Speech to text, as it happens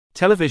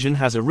television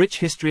has a rich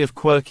history of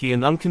quirky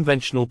and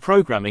unconventional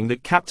programming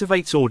that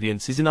captivates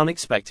audiences in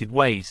unexpected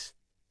ways.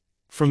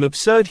 From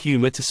absurd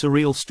humor to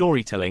surreal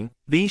storytelling,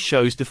 these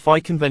shows defy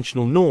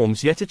conventional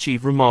norms yet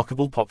achieve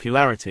remarkable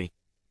popularity.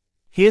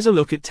 Here's a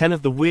look at 10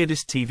 of the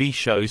weirdest TV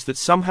shows that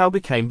somehow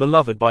became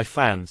beloved by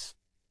fans.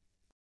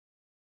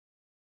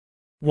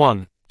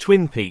 1.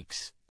 Twin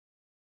Peaks.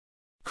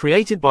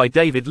 Created by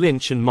David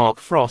Lynch and Mark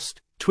Frost,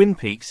 Twin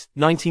Peaks,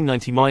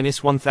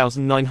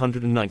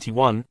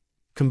 1990–1991,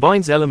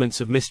 combines elements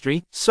of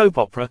mystery, soap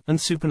opera,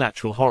 and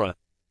supernatural horror.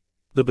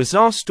 The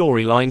bizarre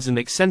storylines and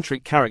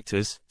eccentric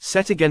characters,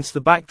 set against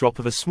the backdrop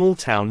of a small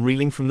town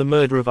reeling from the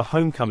murder of a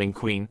homecoming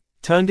queen,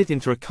 turned it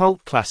into a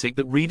cult classic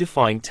that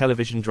redefined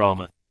television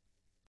drama.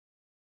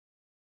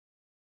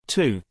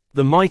 2.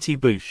 The Mighty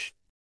Boosh.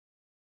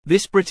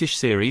 This British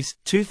series,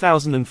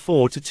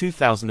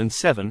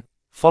 2004–2007,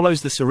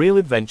 follows the surreal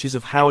adventures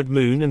of Howard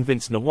Moon and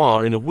Vince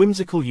Noir in a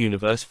whimsical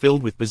universe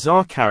filled with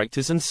bizarre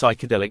characters and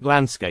psychedelic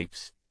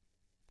landscapes.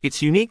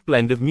 Its unique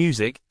blend of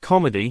music,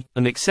 comedy,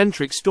 and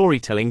eccentric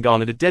storytelling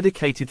garnered a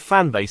dedicated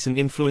fanbase and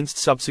influenced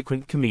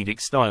subsequent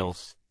comedic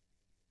styles.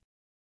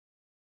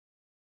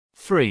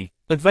 3.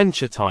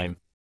 Adventure Time.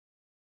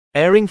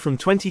 Airing from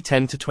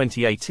 2010 to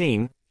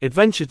 2018,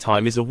 Adventure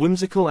Time is a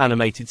whimsical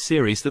animated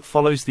series that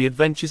follows the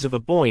adventures of a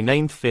boy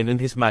named Finn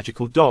and his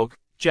magical dog,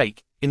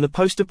 Jake, in the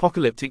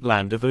post-apocalyptic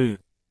land of Ooo.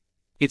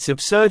 Its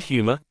absurd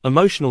humor,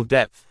 emotional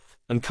depth,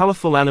 and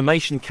colorful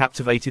animation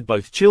captivated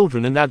both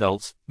children and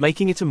adults,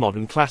 making it a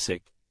modern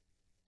classic.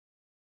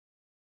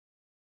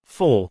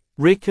 4.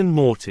 Rick and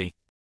Morty.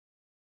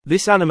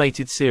 This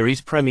animated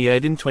series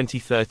premiered in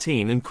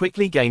 2013 and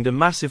quickly gained a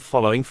massive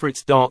following for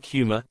its dark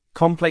humor,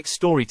 complex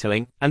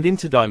storytelling, and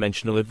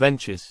interdimensional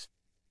adventures.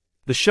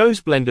 The show's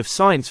blend of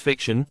science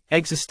fiction,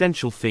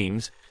 existential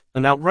themes,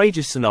 and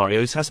outrageous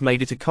scenarios has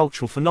made it a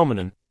cultural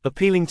phenomenon,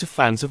 appealing to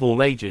fans of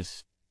all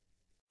ages.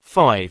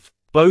 5.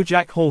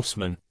 BoJack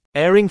Horseman.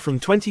 Airing from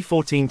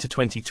 2014 to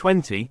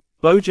 2020,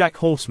 BoJack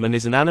Horseman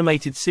is an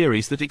animated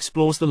series that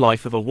explores the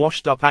life of a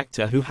washed-up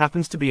actor who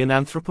happens to be an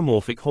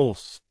anthropomorphic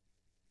horse.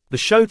 The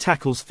show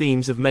tackles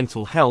themes of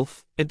mental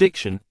health,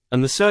 addiction,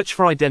 and the search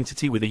for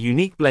identity with a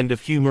unique blend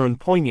of humor and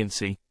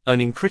poignancy,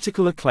 earning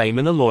critical acclaim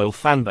and a loyal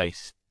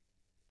fanbase.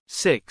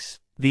 6.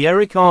 The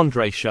Eric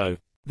Andre Show.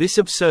 This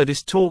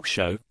absurdist talk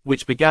show,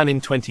 which began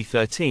in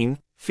 2013,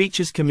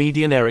 features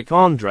comedian Eric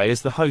Andre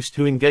as the host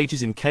who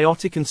engages in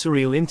chaotic and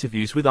surreal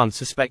interviews with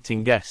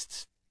unsuspecting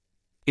guests.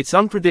 Its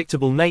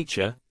unpredictable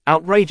nature,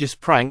 outrageous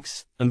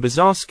pranks, and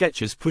bizarre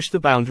sketches push the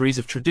boundaries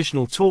of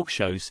traditional talk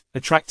shows,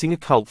 attracting a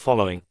cult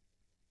following.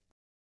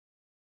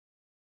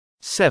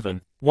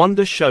 7.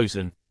 Wonder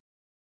Chosen.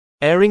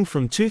 Airing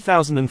from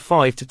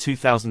 2005 to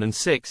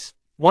 2006,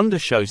 Wonder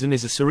Chosen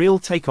is a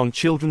surreal take on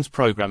children's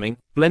programming,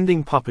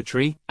 blending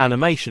puppetry,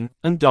 animation,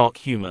 and dark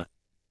humor.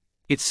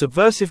 Its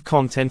subversive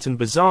content and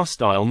bizarre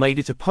style made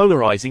it a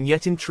polarizing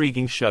yet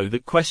intriguing show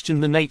that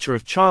questioned the nature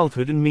of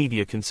childhood and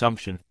media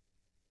consumption.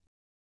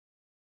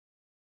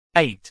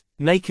 8.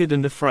 Naked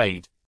and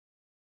Afraid.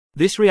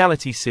 This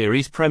reality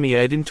series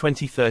premiered in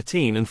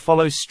 2013 and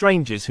follows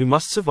strangers who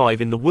must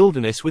survive in the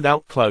wilderness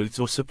without clothes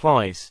or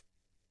supplies.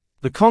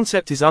 The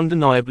concept is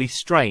undeniably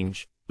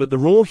strange, but the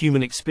raw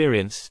human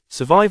experience,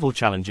 survival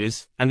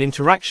challenges, and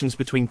interactions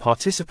between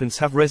participants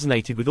have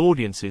resonated with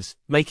audiences,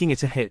 making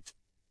it a hit.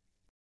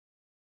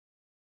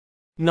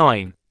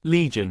 9.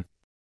 Legion.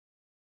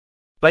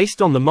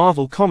 Based on the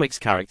Marvel Comics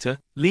character,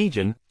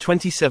 Legion,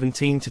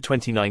 2017 to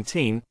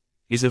 2019,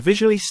 is a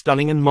visually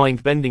stunning and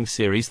mind-bending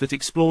series that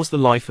explores the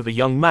life of a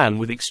young man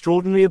with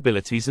extraordinary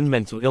abilities and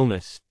mental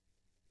illness.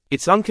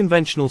 Its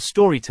unconventional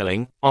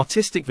storytelling,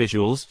 artistic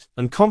visuals,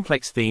 and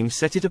complex themes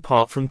set it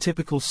apart from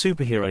typical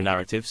superhero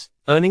narratives,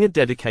 earning a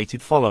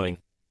dedicated following.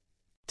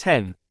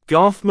 10.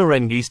 Garth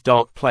Marenghi's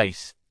Dark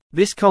Place.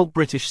 This cult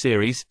British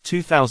series,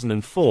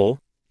 2004,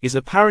 is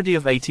a parody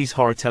of 80s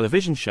horror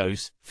television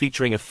shows,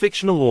 featuring a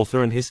fictional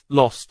author and his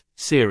Lost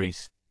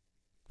series.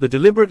 The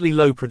deliberately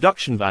low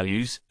production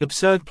values,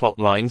 absurd plot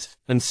lines,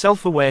 and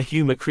self-aware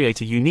humor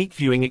create a unique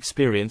viewing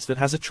experience that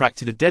has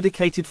attracted a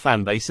dedicated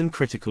fanbase and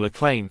critical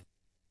acclaim.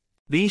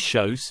 These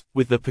shows,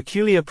 with their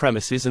peculiar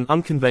premises and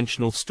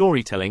unconventional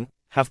storytelling,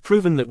 have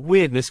proven that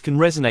weirdness can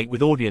resonate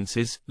with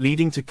audiences,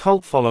 leading to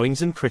cult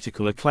followings and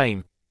critical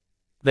acclaim.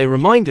 They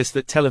remind us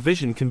that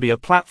television can be a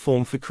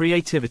platform for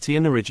creativity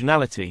and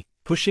originality,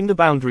 pushing the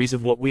boundaries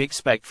of what we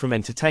expect from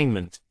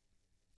entertainment.